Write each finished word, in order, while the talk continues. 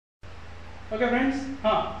Okay, friends.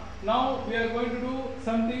 Now we are going to do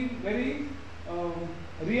something very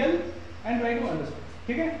real and try to understand.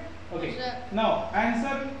 Okay? Okay. Now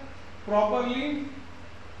answer properly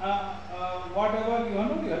whatever you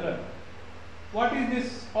want to learn. What is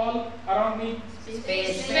this all around me?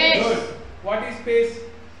 Space. Good. What is space?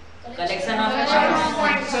 Collection of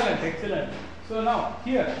points. Excellent, excellent. So now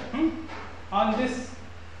here on this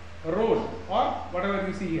road or whatever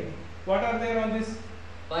you see here, what are there on this?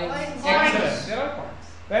 Points. Excellent. There are points.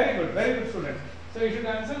 Very good students. So you should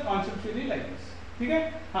answer conceptually like this.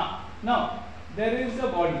 Okay? Now there is a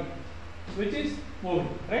body which is moving,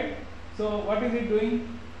 right? So what is it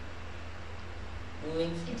doing?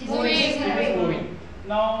 Moving. It is moving.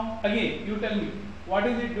 Now again you tell me, what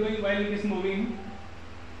is it doing while it is moving?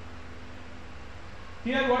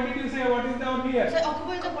 Here what did you say? What is the verb here? So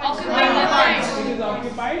occupying the points. It is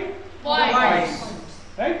occupying points.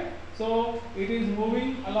 Right? So it is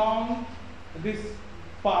moving along this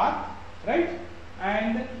path, right?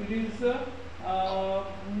 And it is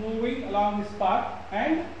moving along this path,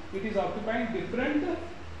 and it is occupying different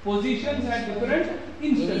positions at different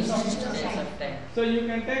instants of time. So you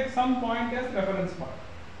can take some point as reference point,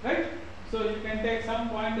 right? So you can take some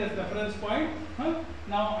point as reference point.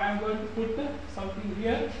 Now I am going to put something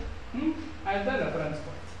here as the reference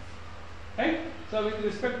point, right? So with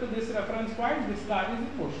respect to this reference point, this car is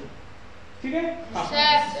in motion. Okay?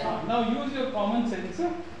 Now use your common sense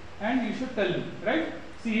and you should tell me, right?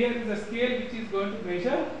 See, here is a scale which is going to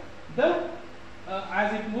measure the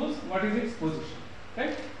as it moves, what is its position,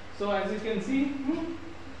 right? So as you can see,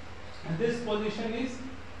 this position is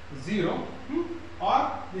 0,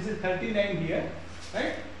 or this is 39 here,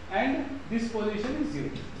 right? And this position is 0,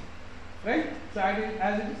 right? So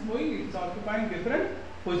as it is moving, it is occupying different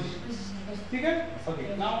positions. Okay?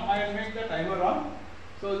 Okay. Now I will make the timer on.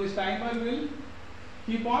 So this timer will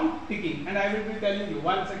keep on ticking, and I will be telling you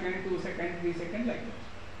 1 second, 2 seconds, 3 seconds, like that.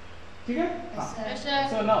 Okay? Yes, sir.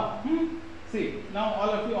 So now, see, now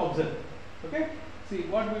all of you observe. Okay? See,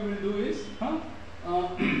 what we will do is,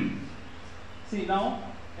 see now,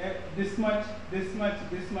 this much,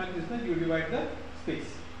 you divide the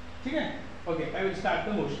space. Okay? Okay, I will start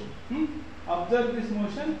the motion. Observe this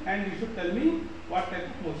motion and you should tell me what type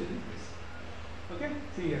of motion is this. Okay?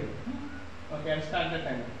 See here. Okay, I will start the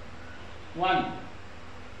timer. 1,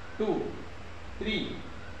 2, 3,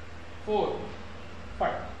 4,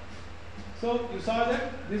 5. So you saw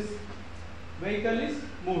that this vehicle is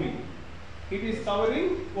moving. It is covering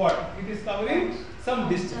what? It is covering some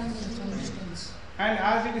distance. And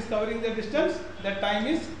as it is covering the distance, the time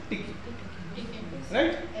is ticking.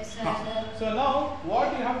 Right? Yes, sir. So now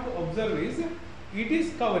what you have to observe is, it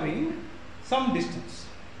is covering some distance.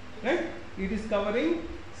 Right? It is covering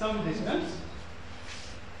some distance.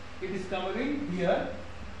 It is covering here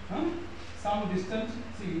some distance.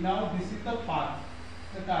 See, now this is the path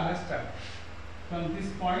the car has traveled from this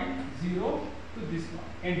point 0 to this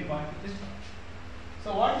point, end point to this point.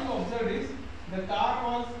 So what you observed is, the car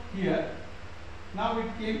was here, now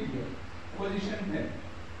it came here, position 10.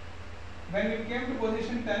 When it came to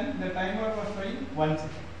position 10, the timer was showing 1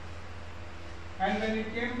 second. And when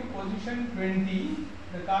it came to position 20,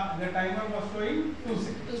 the timer was showing 2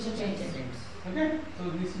 seconds. Okay, so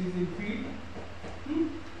this is in feet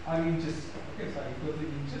or inches. Okay, sorry, it was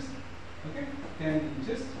in inches. Okay, 10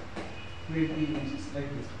 inches, 20 inches, like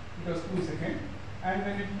this. It was 2 seconds. And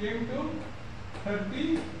when it came to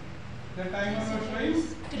 30, the timer was showing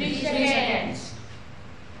 3 seconds.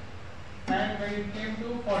 And when it came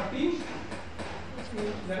to 40,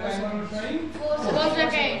 the timer was showing 4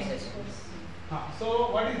 seconds.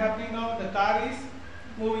 So what is happening now? The car is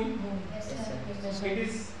moving. Yes, sir. It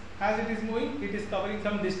is, as it is moving, it is covering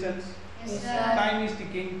some distance. Yes, sir. Time is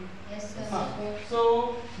ticking. Yes, sir.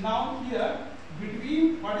 So now here,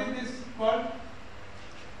 between, what is this called?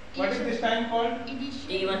 What is this time called?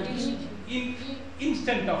 T1. In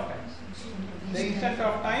instant of time. The instant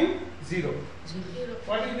of time 0.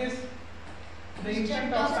 What is this? The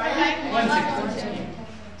instant of time 1 second.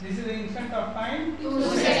 This is the instant of time 2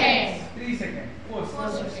 seconds. 3 seconds. 4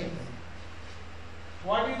 seconds.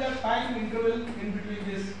 What is the time interval in between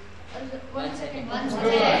this? 1 second. The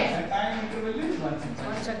time interval is 1 second.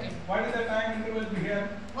 1 second. What is the time interval here?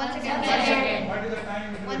 1 second. What is the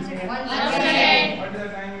time interval here? 1 second. What is the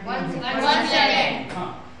time interval 1 here? second. 1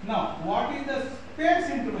 second. Now, what is the space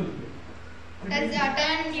interval here? That's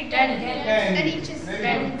 10 inches. Very 10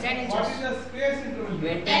 good. inches. What is the space interval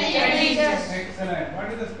here? 10 inches. Excellent. What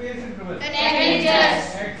is the space interval? 10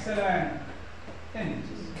 inches. Excellent. 10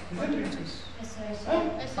 inches. Isn't it? Yes, sir.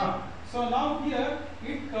 Yes, sir. So now here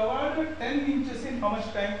it covered 10 inches in how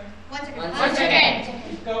much time? 1 second. 1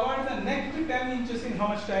 second. It covered the next 10 inches in how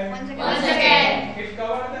much time? 1 second. 1 second. It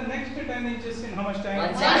covered the next 10 inches in how much time?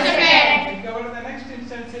 1 second. It covered the next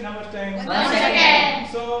instance in how much time? 1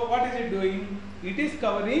 second. So what is it doing? It is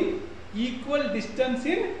covering equal distance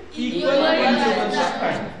in equal Equal intervals of distance.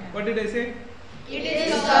 time. What did I say? It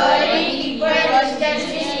is covering equal distance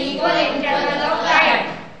in equal interval of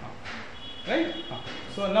time. Right?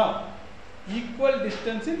 So now, equal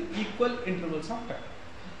distance in equal intervals of time.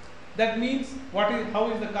 That means how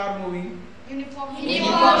is the car moving? Uniform motion.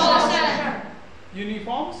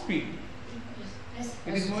 Uniform speed. Yes.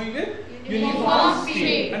 It is moving with Uniform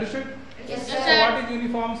speed. Understood? Yes, So sir. what is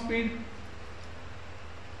uniform speed?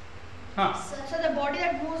 So the body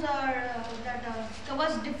that moves that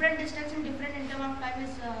covers different distance in different interval of time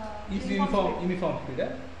is Is uniform speed.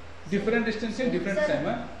 Different distance in different Sir.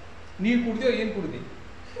 time. Neer kudiyo yen kudide?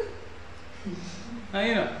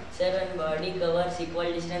 Sir, when body covers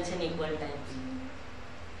equal distance in equal time.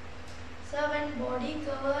 So when body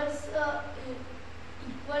covers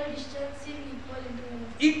equal distance in equal interval.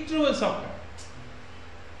 Intervals of time.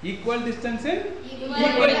 Equal distance in Equal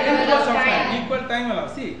equal intervals of time. time. Equal time allow.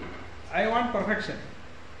 See, I want perfection.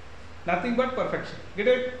 Nothing but perfection. Get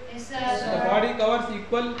it? Yes, The body covers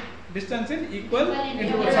equal distance in equal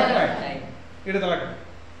intervals of time. It is like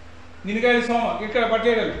Ninigari Soma.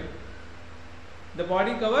 The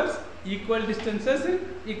body covers equal distances in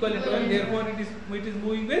equal interval. Therefore, it is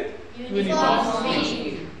moving with uniform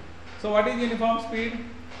speed. So, what is uniform speed?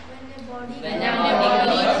 When a body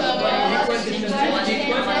Equal distance in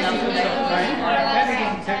equal intervals of time, and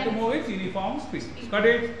it is said to move with uniform speed. Got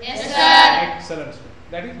it? Yes, sir. Excellent.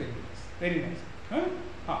 That is very nice.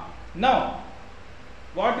 Now,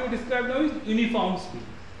 what you describe now is uniform speed.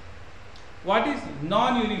 What is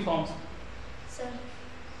non-uniform speed? Sir.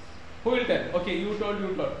 Who will tell? Okay, you told.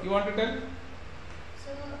 You want to tell?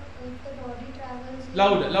 So if the body travels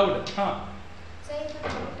Louder. So if the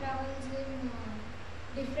body travels in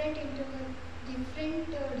different interval,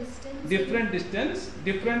 Different distance,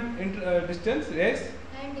 distance, yes,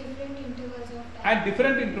 and different intervals of time. at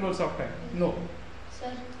different intervals of time. No.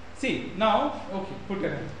 Sir. See, now, okay, put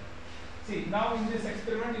your hand. See, now in this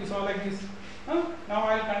experiment you saw like this. Now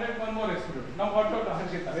I will conduct one more experiment. Now watch out,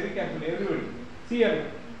 Harshita, very carefully, everybody. See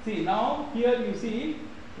here. See, now here you see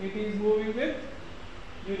it is moving with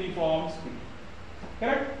uniform speed.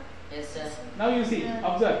 Correct? Yes, sir. Now you see,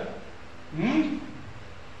 observe.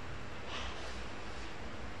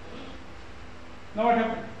 Now what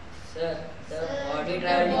happened? Sir, the Sir, body the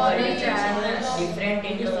traveling body equal distance travels in different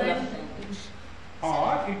interval of time.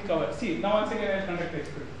 Or it covers. See, now once again I will conduct the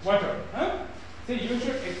experiment. Watch out. See, you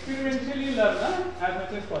should experientially learn as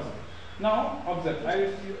much as possible. Now observe. I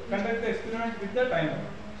will conduct the experiment with the timer.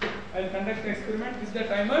 I will conduct the experiment with the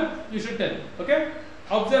timer. You should tell. Okay?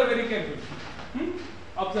 Observe very carefully.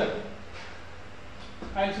 Observe.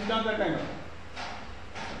 I will switch on the timer.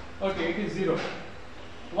 Okay, it is 0.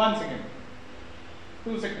 1 second.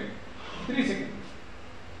 2 seconds. 3 seconds.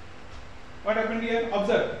 What happened here?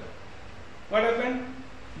 Observe. What happened?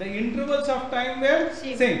 The intervals of time were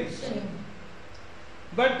same.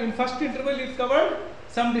 But in first interval it covered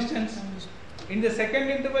some distance. In the second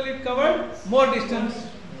interval it covered more distance.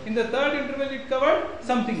 In the third interval it covered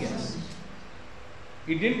something else.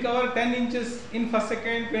 It didn't cover 10 inches in first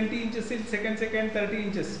second, 20 inches in second, 30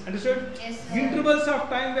 inches. Understood? Yes, sir. Intervals of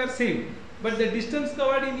time were same, but the distance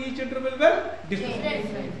covered in each interval were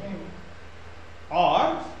different.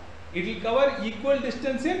 Or it will cover equal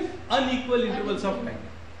distance in unequal intervals of time,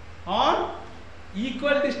 or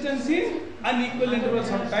equal distance in unequal intervals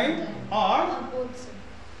of time,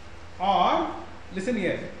 or listen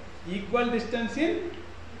here, equal distance in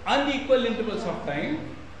unequal intervals of time,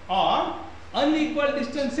 or unequal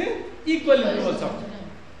distance in equal intervals of time.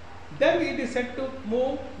 Then it is said to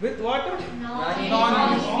move with what?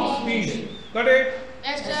 Non-uniform speed. Got it?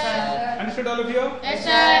 Yes, sir. Understood all of you? Yes,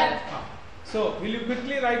 sir. So, will you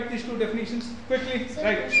quickly write these two definitions? Quickly,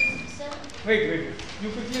 write. Sir. Wait. You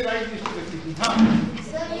quickly write these two definitions.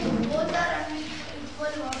 Sir, if both are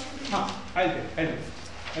unequal, what should we do? I'll tell.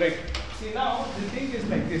 Right. See, now the thing is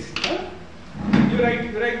like this. You write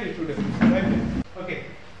these two definitions. Right there. Okay.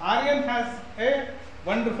 Aryan has a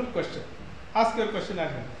wonderful question. Ask your question,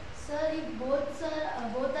 Aryan. Sir, if both are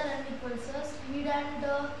unequal, sir, speed and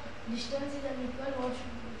distance is unequal, what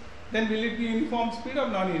should we do? Then will it be uniform speed or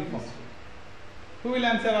non-uniform speed? Who will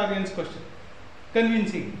answer Aryan's question?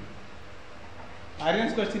 Convincing.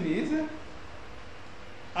 Aryan's question is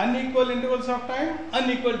unequal intervals of time,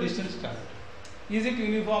 unequal distance traveled. Is it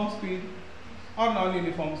uniform speed or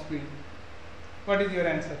non-uniform speed? What is your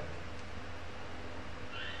answer?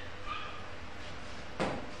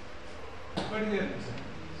 What is your answer?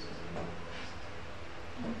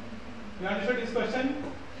 You understood this question?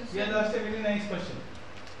 He has asked a very nice question.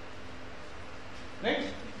 Right?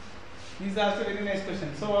 He's asked a very nice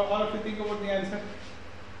question. So all of you think about the answer.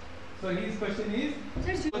 So his question is,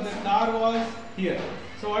 so the car was here.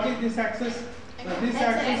 So what is this axis? So this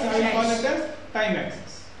axis I will call it as time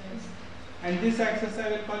axis. And this axis I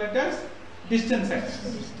will call it as distance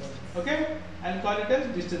axis. Okay? I will call it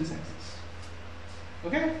as distance axis.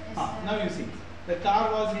 Okay? Now you see. The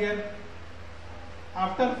car was here.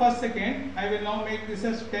 After first second, I will now make this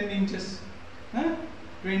as 10 inches,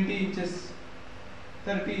 20 inches,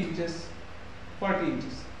 30 inches, 40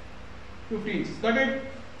 inches, 50 inches. Got it?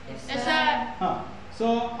 Yes, sir.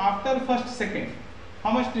 So after first second,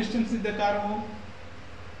 how much distance is the car move?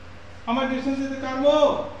 How much distance is the car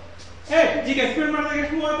move? Hey, you can explain what the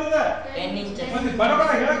move 10 inches.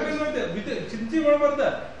 ಬರಬರ ಹೇಳಕ್ಕೆ ಏನು ಮಾಡ್ತೆ ಚಿಂತೆ ಮಾಡಬಾರ್ದು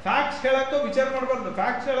facts ಹೇಳಕ್ಕೆ ವಿಚಾರ ಮಾಡಬಾರ್ದು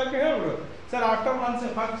facts ಹೇಳಕ್ಕೆ ಹೇಳ್ಬಿಡು sir after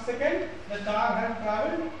first second the car has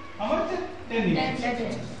travelled how much 10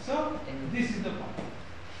 inches. So this is the point.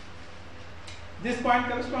 This point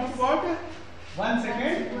corresponds to what? 1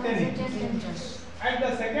 second 10 inches. At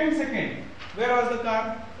the second, where was the car?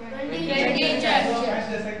 20 inches. So at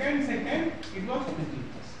the second, it was 20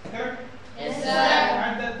 inches. Correct? Yes, sir.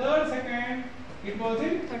 At the third second, it was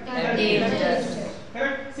in 30 inches.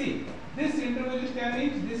 Correct? See, this interval is 10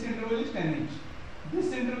 inch, this interval is 10 inch. This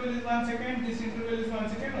interval is 1 second, this interval is 1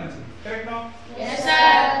 second, 1 second. Correct now? Yes, sir.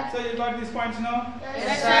 So you got these points now?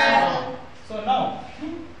 Yes, sir. So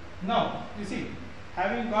now, you see,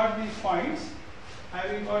 having got these points,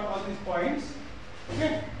 having got all these points,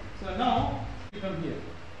 okay? So now, you come here.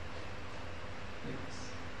 Like this.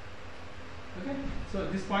 Okay? So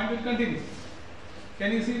this point will continue. Can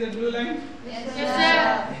you see the blue line? Yes, sir.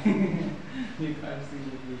 You can't see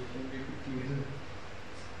the blue line. Make it clear.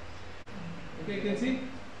 Okay, you can see?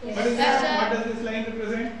 Yes, What is this? sir. What does this line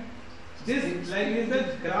represent? This line is the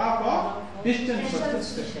graph of distance versus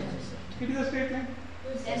distance. It is a straight line.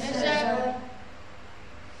 Yes, sir.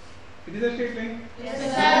 It is a straight line. Yes,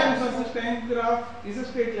 Distance sir. versus time graph is a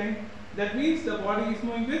straight line. That means the body is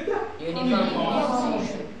moving with the Uniform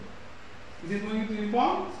motion. It is moving with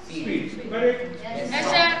uniform Speed. speed. Got it? Yes,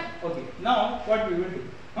 sir. Okay. Now what we will do?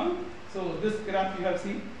 So this graph you have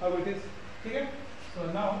seen how it is. Okay. So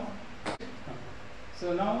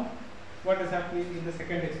now what is happening in the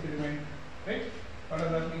second experiment? Right? What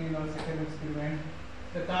is happening in our second experiment?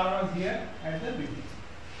 The car was here at the beginning.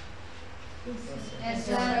 Yes,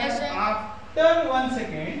 sir. Yes, sir. After 1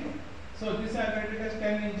 second, so this I write it as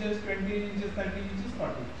 10 inches, 20 inches, 30 inches,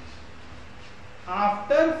 40 inches.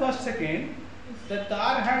 After first second, the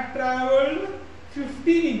car had travelled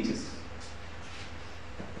 15 inches.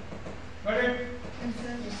 Got it?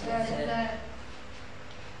 Yes, sir.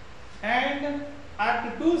 And at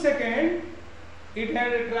 2 seconds, it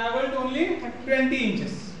had travelled only 20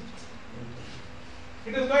 inches.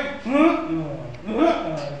 It was going.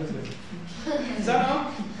 So now,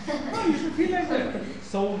 you should feel like that.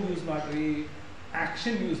 Sound use madri,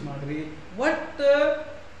 action use madri. What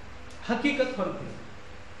हकीकत फर्क है,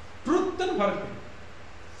 truth फर्क है.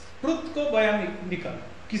 Truth को बयान निकाल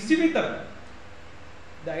किसी भी तरह.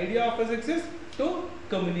 The idea of physics is to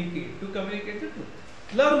communicate the truth.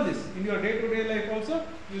 Learn this in your day-to-day life also.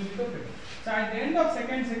 You will become better. So at the end of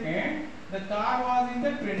second, the car was in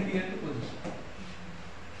the 20th position.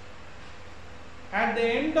 At the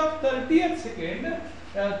end of 30th second,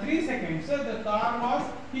 3 seconds, so the car was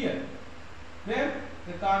here. Where?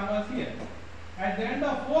 The car was here. At the end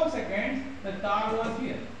of 4 seconds, the car was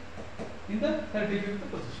here in the 35th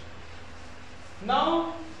position.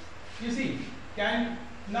 Now, you see,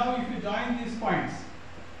 now if you join these points,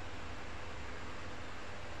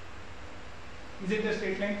 is it a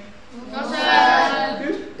straight line? No, sir.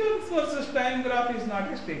 Distance versus time graph is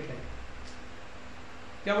not a straight line.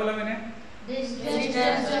 क्या बोला मैंने? Distance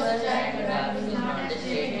versus time graph is not a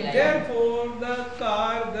straight line. Therefore,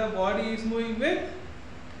 the body is moving with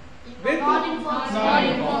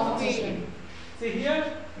non-uniform speed. See here,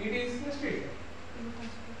 it is a straight line.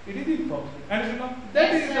 It is uniform speed. Understand now? That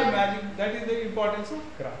Yes, is the sir. magic. That is the importance of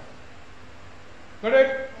graph. Got it?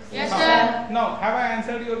 Yes, sir. Now, have I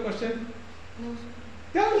answered your question? No, sir.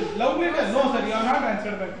 Tell loudly. Tell. No, sir. You have not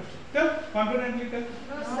answered my question. Tell confidently. Tell.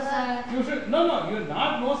 No, sir. You should. No. You're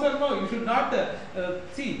not. No, sir. No. You should not.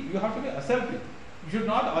 See, you have to be assertive. You should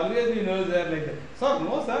not always be there like that. Sir,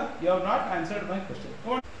 no, sir. You have not answered my question.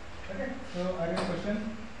 Come on. Okay. So, again, question.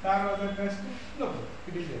 Car was at rest. No,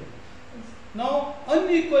 it is there. Now,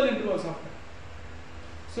 unequal intervals of time.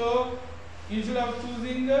 So, instead of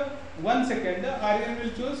choosing 1 second, Aryan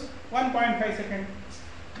will choose 1.5 second.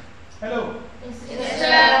 Hello. Yes,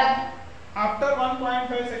 sir. After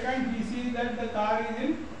 1.5 second, he sees that the car is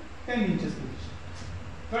in 10 inches position.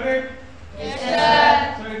 Correct? Yes, sir.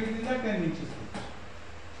 So it is in the 10 inches position.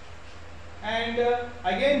 And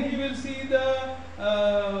again he will see the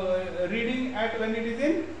reading at when it is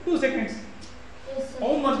in 2 seconds.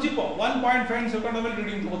 ಅವ್ನು ಮರ್ಜಿಪ್ಪ 1.5 second ಆಮೇಲೆ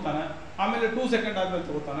reading ತಗೋತಾನೆ, ಆಮೇಲೆ 2 second ಆದ್ಮೇಲೆ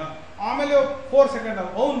ತಗೋತಾನೆ, ಆಮೇಲೆ 4 second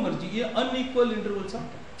ಅವ್ನು ಮರ್ಜಿ. ಈ unequal intervals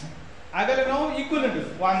ಆಗಲೇ ನಾವು ಈಕ್ವಲ್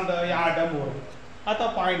ಇಂಟರ್ವಲ್ 1 2 3 ಅಥವಾ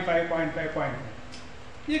 0.5 0.5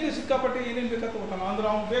 ಈಗ ಸಿಕ್ಕಾಪಟ್ಟೆ ಏನೇನು ಬೇಕಾ ತಗೋತಾನೆ ಅಂದ್ರೆ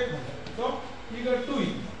ಅವ್ನು ಬೇಕು. ಸೊ ಈಗ 2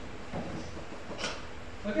 ಇದೆ.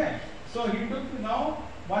 Okay, so he took now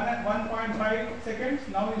 1.5 seconds,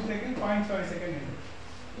 now he is taking 0.5 second interval.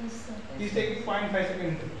 Yes, sir. He is taking 0.5 second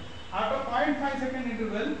interval. After 0.5 second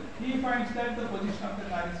interval, he finds that the position of the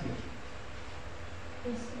car is here.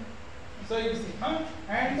 Yes, sir. So you see,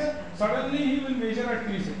 and suddenly he will measure at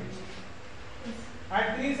 3 seconds. Yes. At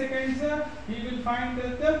 3 seconds, he will find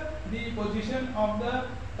that the position of the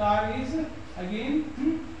car is again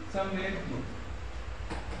somewhere here.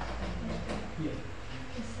 Here.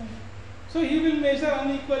 Yes, sir. So he will measure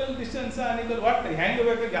unequal distance, unequal what ಹೆಂಗೆ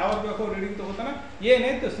ಬೇಕು ಯಾವಾಗ ಬೇಕೋ reading ತಗೋತಾನೆ,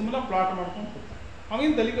 ಏನೈತೆ ಸುಮ್ಮನೆ plot ಮಾಡ್ಕೊಂಡು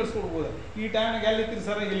ಅವನಿಗೆ ತಲೆ ಕೆಡಿಸ್ಕೊಡ್ಬೋದು. ಈ ಟೈಮ್ನಾಗ ಎಲ್ಲಿತ್ತು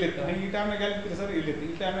ಸರ್ ಇಲ್ಲಿತ್ತು, ಈ ಟೈಮ್ನಾಗ ಎಲ್ಲಿತ್ತು ಸರ್ ಇಲ್ಲಿತ್ತು,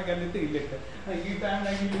 ಈ ಟೈಮ್ನಾಗ ಎಲ್ಲಿತ್ತು ಇಲ್ಲಿತ್ತು, ಈ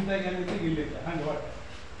ಟೈಮ್ನಾಗ ಇಲ್ಲಿದ್ದಾಗ ಎಲ್ಲಿತ್ತು ಇಲ್ಲಿತ್ತು, ಹಂಗೆ ಒಟ್ಟು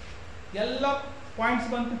ಎಲ್ಲ ಪಾಯಿಂಟ್ಸ್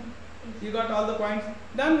ಬಂತು. You got all the points.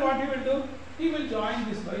 Then what he will do? He will join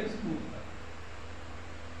this by a smooth line.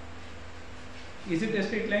 Is it a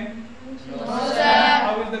straight line? No, sir.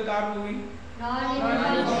 How is the car moving?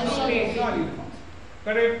 Non-uniform.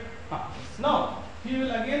 Correct? Now he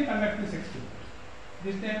will again conduct this experiment.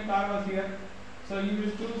 This time car was here, so you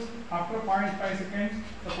will choose after 0.5 seconds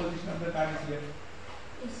the position of the car is here.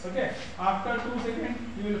 Yes. Okay, after 2 seconds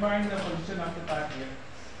you will find the position of the car here.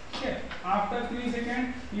 Okay, after 3 seconds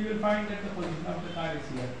you will find that the position of the car is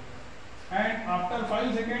here, and after 5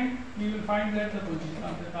 seconds you will find that the position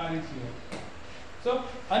of the car is here. So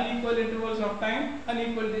unequal intervals of time,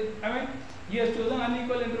 he has chosen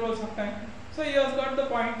unequal intervals of time, so he has got the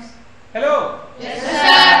points. Hello? Yes, sir.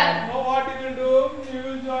 Now what he will do? He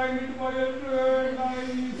will join it by a straight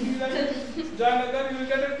line. You see that? Join the car, you will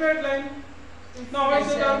get a straight line. Now how is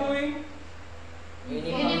the car moving?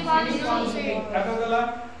 Uniform straight. Akagala?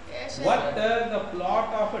 Yes, sir. What the plot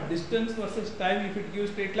of a distance versus time if it gives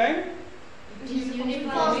straight line? It is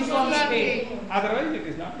uniform straight. Otherwise it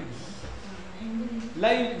is not uniform.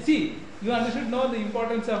 Line, see, you understood now the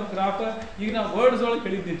importance of graph. ಈಗ ನಾವು words ಒಳಗೆ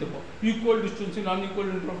ಹೇಳಿದ್ದಿತ್ತಪ್ಪ, equal distance in unequal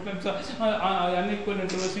intervals unequal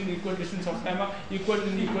intervals in equal distance of time equal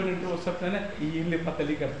in equal intervals of time. ಇಲ್ಲಿ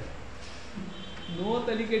ತಲೆ ಕೆಡ್ತು, no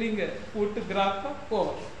ತಲೆ ಕೆಡಿಂಗ್, ಪುಟ್ graph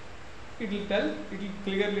over. It will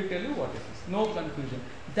clearly tell you what it is. No confusion.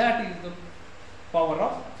 That is the power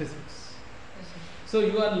of physics. So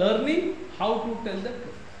you are learning how to tell the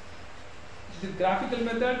truth. The graphical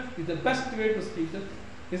method is the best way to speak the truth,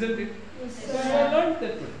 isn't it? Yes, So you have learned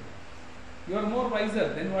that today. You are more wiser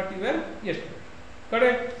than what you were yesterday.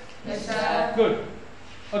 Correct? Yes, sir. Good.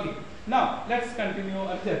 Okay. Now let's continue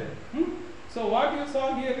our journey. So what you saw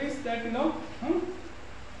here is that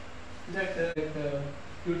that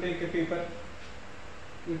you take a paper,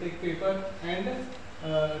 and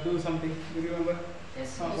do something. Do you remember?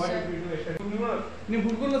 Yes, What did we do yesterday? ನೀವು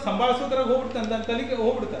ಹುಡುಗರನ್ನ ಸಂಭಾಳಿಸೋದ್ರಾಗ ಹೋಗ್ಬಿಡ್ತಾನೆ, ನನ್ನ ತಲೆಗೆ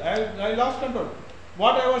ಹೋಗ್ಬಿಡ್ತಾರೆ. I lost control.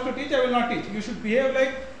 What I was to teach, I will not teach. You should behave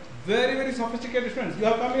like very, very sophisticated students. You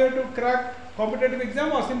have come here to crack competitive exam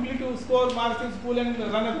or simply to score marks in school and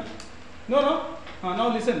run away? No. Now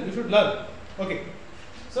listen, you should learn. Okay.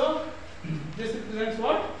 So this represents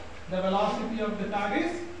what? The velocity of the car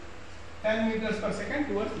is 10 meters per second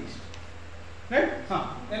towards east. Right?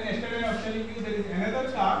 Then yesterday I was telling you there is another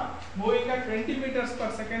car moving at 20 meters per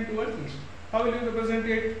second towards east. How will you represent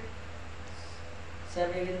it? Sir,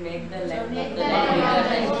 we will make the length make of the the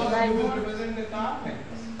length of the line. line. So you will represent the car like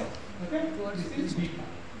this. Okay? This is B car.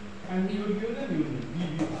 And you will give the new name,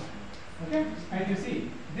 BB car. Okay? And you see,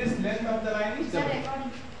 this length of the line is Sir, W.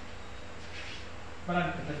 recording.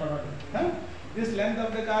 This length of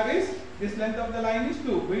the car is, this length of the line is 2.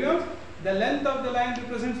 Because the length of the line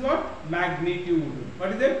represents what? Magnitude. What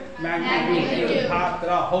is it? Magnitude.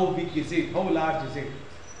 How big is it? How large is it?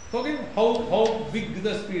 Okay? How big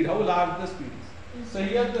the speed? How large the speed is? So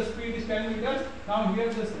here the speed is 10 meters. Now here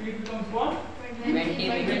the speed becomes what? 20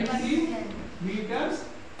 meters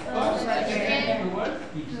per second towards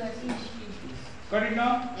east. Got it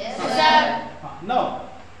now? Yes, sir. Now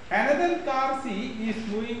another car C is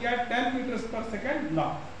moving at 10 meters per second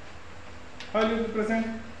now. How will you represent?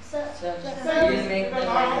 Sir. Sir, Sir, we will make the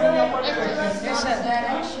car line. is in the opposite direction. Yes, sir.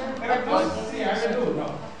 Direction. Correct. See, I will do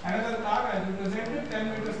now. Another car I will represent 10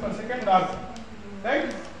 meters per second also. Right?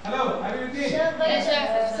 Hello, are you with me? Sir, but Yes, sir.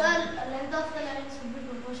 sir, length of the line should be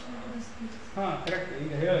proportional to the Correct.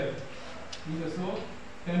 Here, in the slope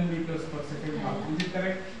 10 meters per second. Is it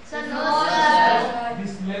correct? Sir, no, sir.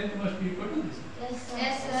 This length must be equal to this.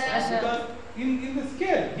 Yes, sir. Because in the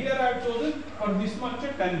scale, here I have chosen for this much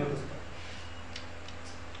 10 meters.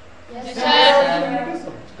 Yes,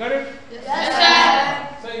 sir. Correct? Yes, sir.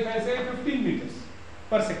 So if I say 15 meters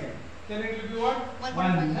per second, then it will be what? 1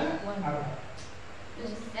 hour.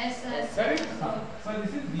 Yes, sir. Correct? So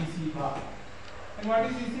this is DC bar. And what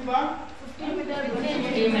is DC bar? 15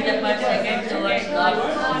 meter per second towards north.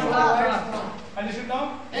 Understood now?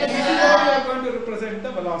 Yes, This is sir. how you are going to represent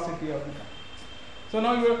the velocity of the car. So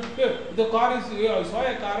now the car is, you saw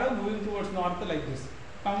a car moving towards north like this.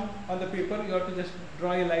 Come on the paper, you have to just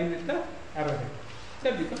draw a line with the arrowhead.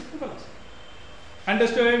 That becomes the velocity.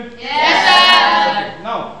 Understood? Yes, sir. Okay.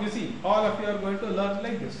 Now you see, all of you are going to learn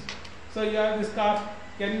like this. So you have this car.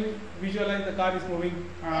 Can you visualize the car is moving?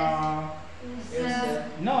 Yes, sir.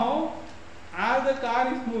 Now, as the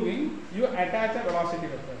car is moving, you attach a velocity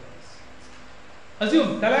vector.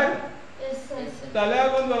 Assume talag. Yes, sir. Talag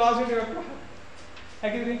ಒಂದು velocity vector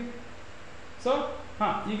ಹಾಕಿದ್ರಿ. So,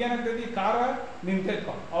 ಈಗ ಏನಾಗ್ತೈತಿ ಕಾರ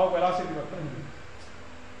ನಿಂತೈತಪ್ಪ ಅವಾಗ velocity vector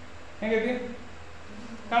ಹೆಂಗೈತಿ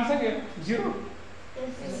ಕಾಣಿಸಂಗೆ 0.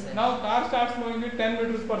 Yes, sir. Now car starts moving with 10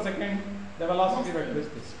 meters per second, the velocity vector is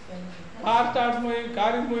this. Car is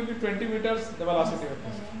moving with 20 meters, the velocity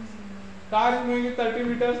vector. Car is moving with 30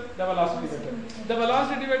 meters, the velocity vector. The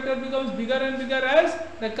velocity vector becomes bigger and bigger as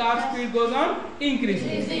the car speed goes on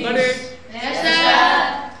increasing. Got it? Yes, sir.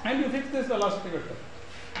 And you fix this velocity vector.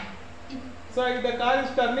 So if the car is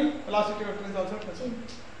turning, velocity vector is also turning.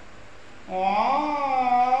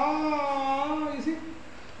 You see?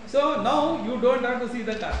 So now you don't have to see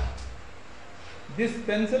the car. This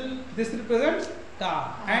pencil, this represents car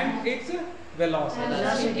and its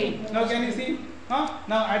velocity. Now can you see?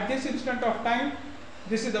 Now at this instant of time,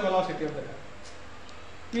 this is the velocity of the car.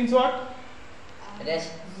 Means what?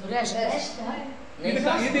 Rest.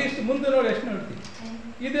 ಇದು ಎಷ್ಟು ಮುಂದೆ ನೋಡಿ ಎಷ್ಟು ನೋಡ್ತೀವಿ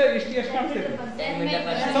ಇದು ಎಷ್ಟು ಕಾಣಿಸ್ತೈತೆ 10 meter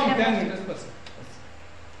per some second. 10 meters per second.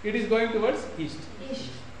 It is going towards east.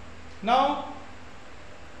 Now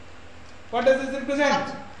what does this represent?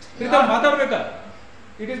 Rhythm ಮಾತಾಡಬೇಕಾ?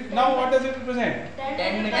 It is now what does it represent?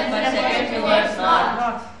 10 meter per second towards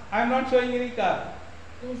north. I am not showing any car.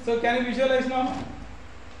 So can you visualize now?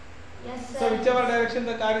 Yes, sir. So whichever direction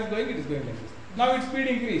the car is going, it is going like this. Now its speed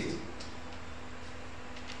increased.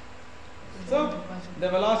 So the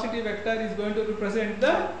velocity vector is going to represent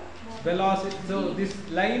the velocity. So this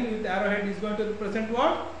line with arrowhead is going to represent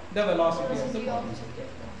what? The velocity of the body.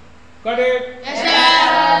 Got it? Yes,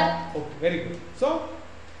 sir. Okay, very good. So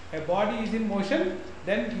a body is in motion,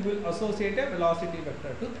 then you will associate a velocity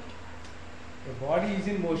vector to that. A body is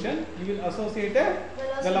in motion, you will associate a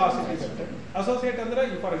velocity vector. Associate andre,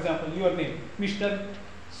 for example, your name, Mr.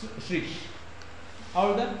 Shrish, or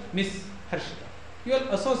the Miss Harshita. You will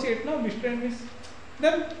associate now Mr. and Miss.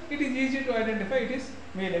 Then it is easy to identify it is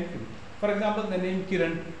male and female. For example, the name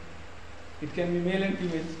Kiran, it can be male and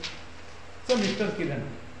female. So Mr. Kiran,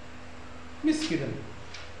 Miss Kiran.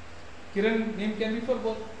 Kiran name can be for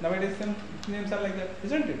both. Nowadays some names are like that,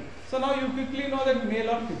 isn't it? So now you quickly know that male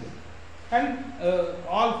or female. And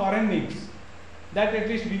all foreign names that at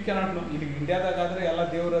least we cannot know. In India, alla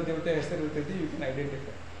devara devate hesaru irutadi, you can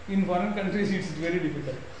identify. In foreign countries, it's very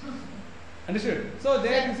difficult. Understood? So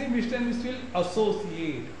there you see Mr. and Miss will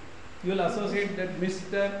associate. You will associate that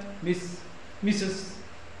Mr., Miss, Mrs.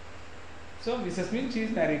 So Mrs. means she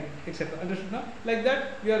is married, etc. Understood now? Like that,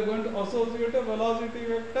 we are going to associate a velocity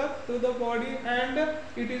vector to the body, and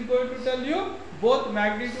it is going to tell you both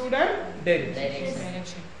magnitude and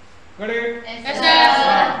direction. Got it? Yes,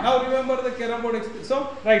 sir. Now remember the carom board experiment.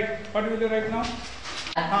 So right, what will you write now?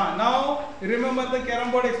 Now remember the carom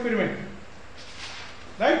board experiment.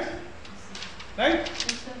 Right? Right?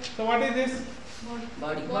 Yes, sir. So what is this?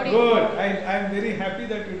 Body. Good. I am very happy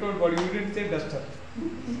that you told body. You didn't say duster.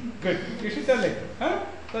 Good. You should tell like that.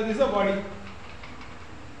 So this is a body.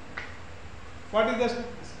 What is the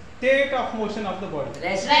state of motion of the body?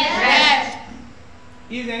 Rest.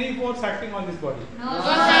 Is any force acting on this body? No,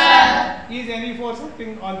 sir. Is any force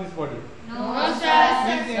acting on this body? No, sir.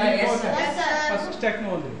 Is any Yes, force sir. Yes, sir. First check no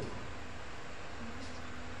only.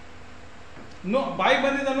 No, ಬಾಯಿ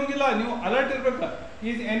ಬಂದಿದ್ದು ಅನ್ನೋಂಗಿಲ್ಲ, ನೀವು alert ಇರಬೇಕು.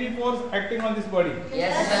 Is any force acting on this body?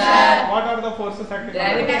 Yes, sir. What are the forces acting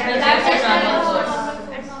on this body? Gravitational force and normal force.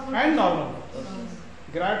 And normal force.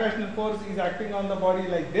 Gravitational force is acting on the body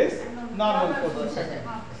like this. Normal force is acting.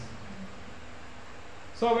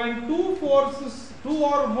 So when two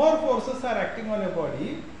or more forces are acting on a body,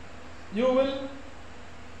 you will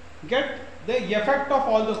get the effect of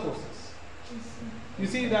all those forces. You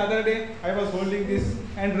see, the other day I was holding this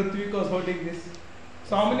and Ritvik was holding this.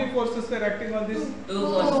 So how many forces were acting on this? Two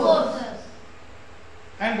forces.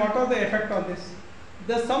 And what are the effect on this?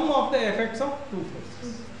 The sum of the effects of two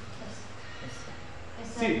forces.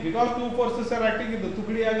 See, because two forces are acting in the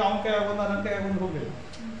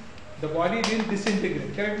the body didn't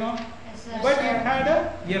disintegrate, correct now? But it had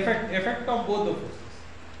a effect of both the forces.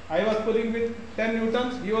 I was pulling with 10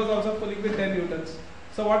 newtons, he was also pulling with 10 newtons.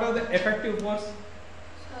 So what are the effective force?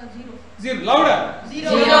 Zero. Louder. Zero.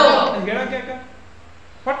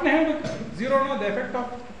 Zero no, the effect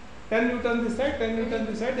of 10 newtons this side, 10 newtons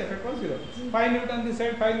this side, the effect was 0. 5 newtons this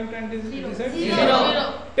side, 5 newtons this side,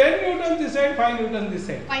 0. 10 newtons this side, 5 newtons this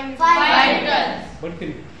side. 5 newtons. But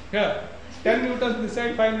here, 10 newtons this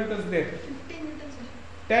side, 5 newtons there.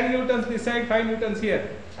 10 newtons this side, 5 newtons here.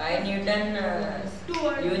 5 Newton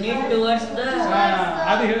unit towards the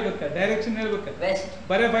direction west.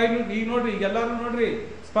 Bare 5 Newton, ee nodri, ellaru nodri,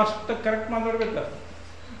 spashta correct maadbeka.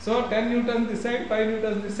 So 10 newtons this side, 5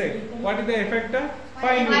 newtons this side. What is the effect?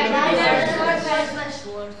 5 newtons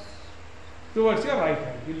towards your right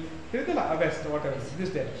hand. West, whatever, this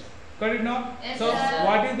direction. Got it now? Yes, so sir.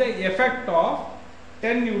 what is the effect of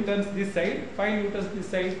 10 newtons this side, 5 newtons this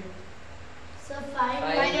side? So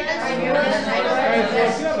 5 newtons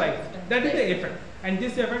Towards your right. That is the effect. And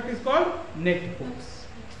this effect is called net force.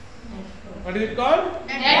 What is it called?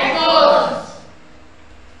 Net force.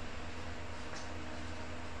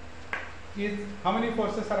 How many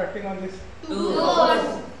forces are acting on this? Two.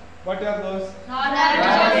 What are those? Force.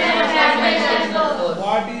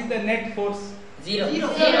 What is the net force? Zero.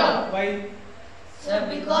 Why? Sir,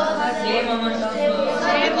 because same amount of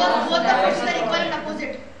Because both the forces are equal and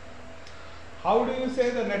opposite. How do you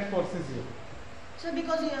say the net force is zero? So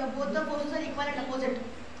because both the forces are equal and opposite.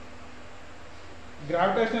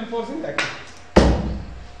 Gravitational force is active.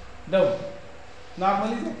 Down.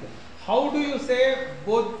 Normally is active. How do you say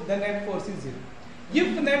both the net force is zero?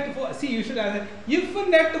 If net force, see, you should answer. If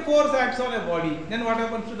net force acts on a body, then what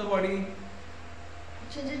happens to the body?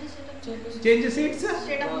 Changes its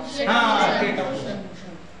State of motion. state of motion.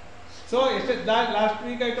 So last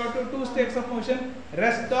week I taught you two states of motion: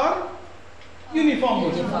 rest or uniform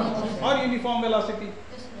motion, or uniform velocity.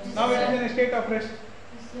 Now it is in a state of rest.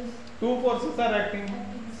 Two forces are acting,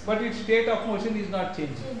 but its state of motion is not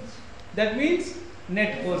changing. That means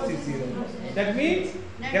net force is zero. That means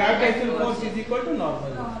gravitational force is equal to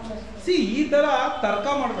normal. See, ee tara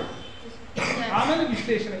tarka madbeku. Amele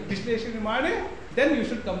vishleshane ಮಾಡಿ, then you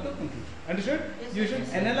should come to conclusion. Understood? You should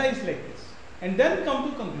analyze like this and then come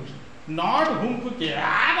to conclusion. Not humkuki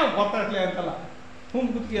yaga gottatle antala.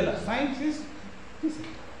 Humkuki alla. Science is this.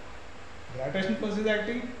 Gravitational force is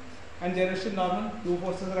acting and generation normal. Two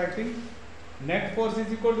forces are acting. Net force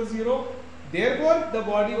is equal to zero. Therefore, the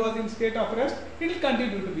body was in state of rest. It will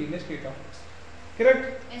continue to be in a state of rest.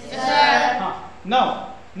 Correct? Yes, sir.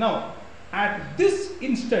 Now, at this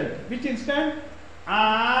instant, which instant?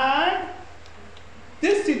 At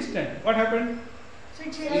this instant, what happened? So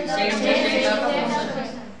It changes state of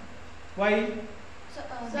motion. Why?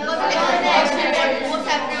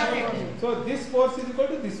 So this force is equal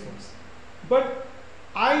to this force. But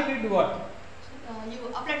I did what? You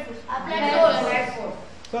applied force.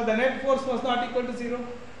 So the net force was not equal to zero.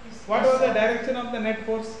 What was the direction of the net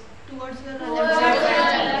force? Towards your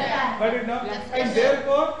Got it now? And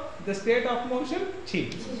therefore, the state of motion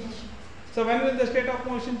changed. So when will the state of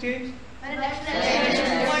motion change? When When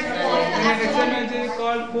external energy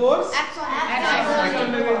called force,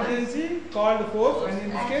 external energy called force, and in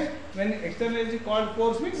this case, when external energy called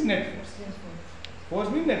force means net force. Force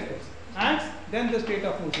means net force. Acts, then the state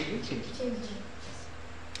of motion will change.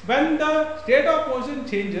 When the state of motion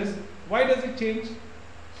changes, why does it change?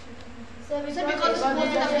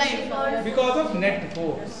 Because of net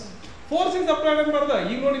force. Force is applied on the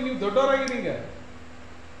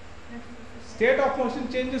state of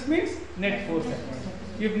motion changes means net force acts.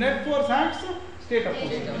 If net force acts, state of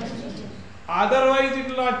motion. Otherwise, it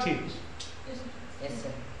will not change. Yes,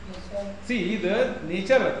 sir. See, the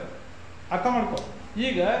nature. ಅರ್ಥ ಮಾಡ್ಕೋ.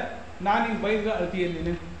 ಈಗ ನಾನು ಈಗ ಬೈದ್ರೆ ಅಳ್ತೀಯ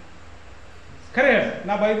ನೀನು? ಖರೆ ಹೇಳ,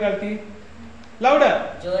 ನಾ ಬೈದ್ರೆ ಅಳ್ತಿ? Louder.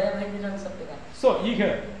 ಜೋರ ಬೈದಿಲ್ಲ ಅನ್ಸಪ್ಪಿಗ. ಸೊ ಈಗ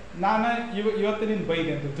ನಾನು ಇವತ್ತು ನೀನು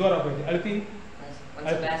ಬೈದೆ ಅಂತ ಜೋರ ಬೈದೆ ಅಳ್ತಿ?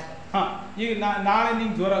 ಹಾ, ಈಗ ನಾಳೆ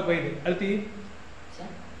ನಿಂಗೆ ಜೋರಾಗಿ ಬೈದೆ ಅಳ್ತಿ?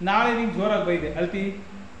 ನಾಳೆ ನಿಂಗೆ ಜೋರಾಗಿ ಬೈದೆ ಅಳ್ತಿ?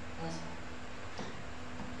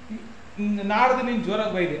 ನಾಡ್ದು ನೀನು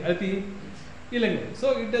ಜೋರಾಗಿ ಬೈದೆ ಅಳ್ತಿ? ಇಲ್ಲ. So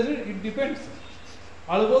it depends.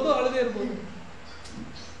 ಅಳ್ಬೋದು, ಅಳದೇ ಇರ್ಬೋದು.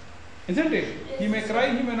 Isn't it? He may cry,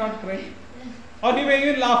 he may not cry. Or he may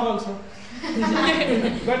even laugh also.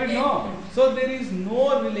 Got it? No. So there is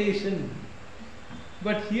no relation.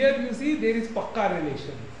 But here you see there is pakka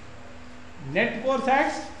relation. net force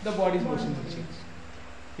acts, the body's motion will change.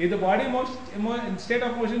 If the body state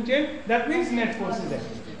of motion change, that means net force is there.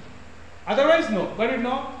 Otherwise, no. Got it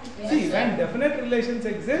now? Yes, See, sir. when definite relations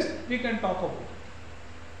exist, we can talk about it.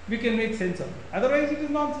 We can make sense of it. Otherwise, it is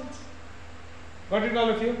nonsense. Got it, all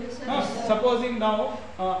of you? Yes, sir. Now, Yes, sir. supposing now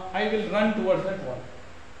I will run towards that wall.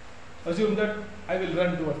 Assume that I will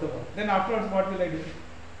run towards the wall. Then afterwards, what will I do?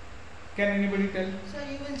 Can anybody tell? So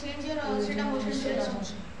you will change your state of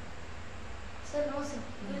motion. Sir, no sir.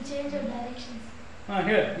 You will change your directions.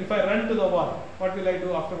 Here, if I run to the wall, what will I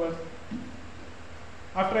do afterwards?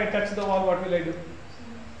 After I touch the wall, what will I do?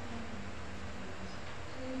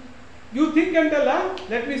 You think and tell, huh?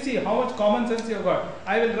 Let me see how much common sense you have got.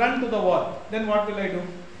 I will run to the wall. Then what will I do?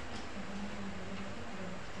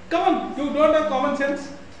 Come on, you don't have common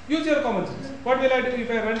sense. Use your common sense. What will I do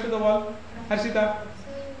if I run to the wall? Harshita,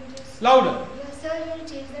 Sir, you will just. louder. Yes, sir, you will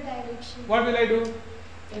change the direction. What will I do?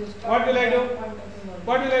 What will I do?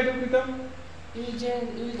 What will I do, Pritam?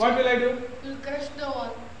 What will I do? You will crush the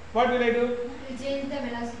wall. What will I do? You change the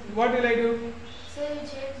velocity. What will I do? Sir, you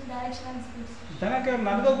change the direction and speed. ದನಕ್ಕೆ ಅವ್ರು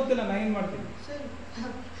ನನಗೂ ಗೊತ್ತಿಲ್ಲ ನಾ ಏನು ಮಾಡ್ತೀನಿ Sir,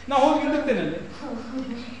 ನಾ ಹೋಗಿ ನಿಂತಿರ್ತೇನೆ ಅಲ್ಲಿ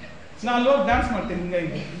ನಾ ಅಲ್ಲಿ ಹೋಗಿ ಡ್ಯಾನ್ಸ್ ಮಾಡ್ತೀನಿ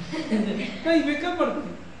ಹಿಂಗಾಗಿ ನಾ ಈಗ ವೇಕಪ್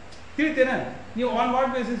ಮಾಡ್ತೀನಿ ತಿಳಿತೇನಾ ನೀವು on what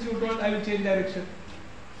basis you don't I will change direction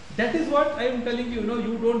that is what I am telling you know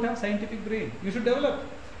you don't have scientific brain you should develop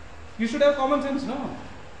you should have common sense no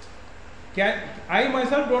I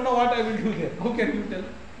myself don't know what I will do there. How can you tell?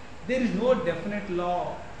 There is no definite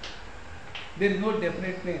law. There is no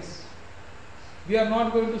definiteness. We are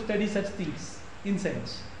not going to study such things in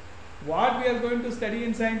science. What we are going to study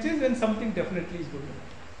in science is when something definitely is going to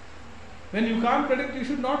happen. When you can't predict, you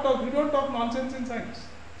should not talk. We don't talk nonsense in science.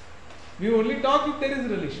 We only talk if there is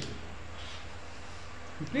a relation.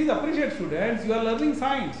 Please appreciate students. You are learning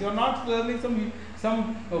science. You are not learning some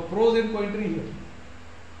prose and poetry here.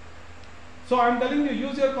 So I am telling you,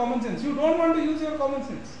 use your common sense. You don't want to use your common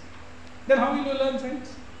sense. Then how will you learn science?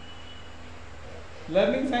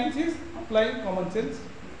 Learning science is applying common sense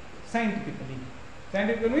scientifically.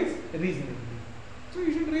 Scientific means reasonably. So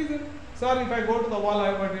you should reason. Sir, if I go to the wall,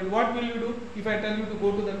 what will you do? If I tell you to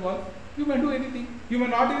go to that wall, you may do anything. You may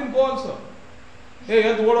not even go also. Hey,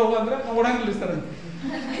 you go over andre, na odangilla istarante.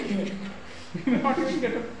 You may not even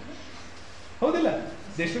get up. Houdilla?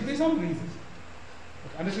 There should be some reason.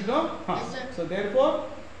 Understood? No? Yes, sir. So therefore,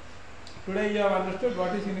 today you have understood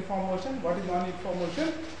what is uniform motion, what is non-uniform motion,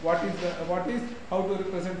 what is how to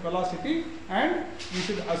represent velocity, and you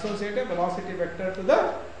should associate a velocity vector to the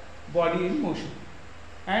body in motion.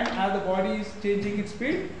 And as the body is changing its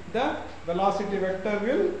speed, the velocity vector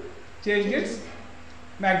will change its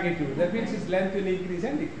magnitude. That means its length will increase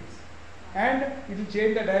and decrease, and it will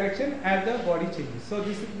change the direction as the body changes. So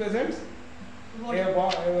this represents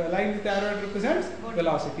a line with arrow represents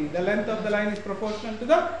velocity. The length of the line is proportional to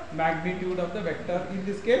the magnitude of the vector. In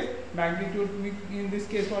this case,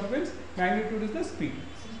 what means? Magnitude is the speed.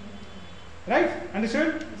 Right?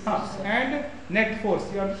 Understood? And net force.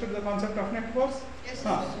 You understood the concept of net force? Yes,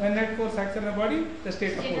 sir. When net force acts on a body, the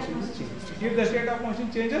state of motion is changed. If the state of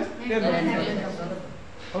motion changes, there will be changes.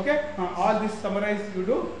 Okay? All this summarize you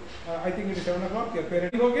do. I think it is 7 o'clock. Your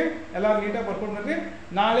parent ಹೋಗಿ ಎಲ್ಲ ನೀಟಾಗಿ ಬರ್ಕೊಂಡು ಬರ್ರಿ.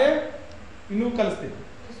 ನಾಳೆ ಇನ್ನೂ ಕಲಿಸ್ತೀವಿ.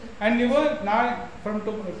 And you were now from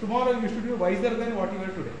tomorrow you should be wiser than what you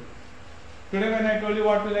were today. Today when I told you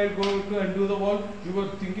what will I go to and do the work, you were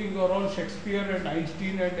thinking you are all Shakespeare and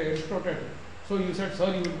Einstein and Aristotle. So you said, sir,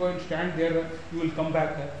 you will go and stand there, you will come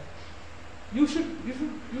back. You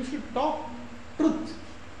should talk truth.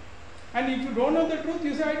 And if you don't know the truth,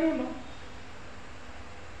 you say, I don't know.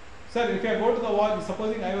 Sir, if I go to the wall,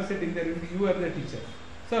 supposing I was sitting there, you were the teacher.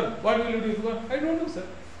 Sir, what will you do? If you go, I don't know, sir.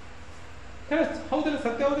 ಹೌದಿಲ್ಲ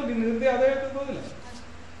ಸತ್ಯ ಹೌದಿಲ್ಲ ನಿನ್ನ ಹೃದಯ ಅದೇ ಹೇಳ್ತದೆ ಹೌದಿಲ್ಲ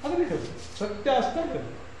ಅದನ್ನೇ ಹೇಳು ಸತ್ಯ ಅಷ್ಟೇ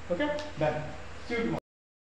ಹೇಳು ಓಕೆ ಡನ್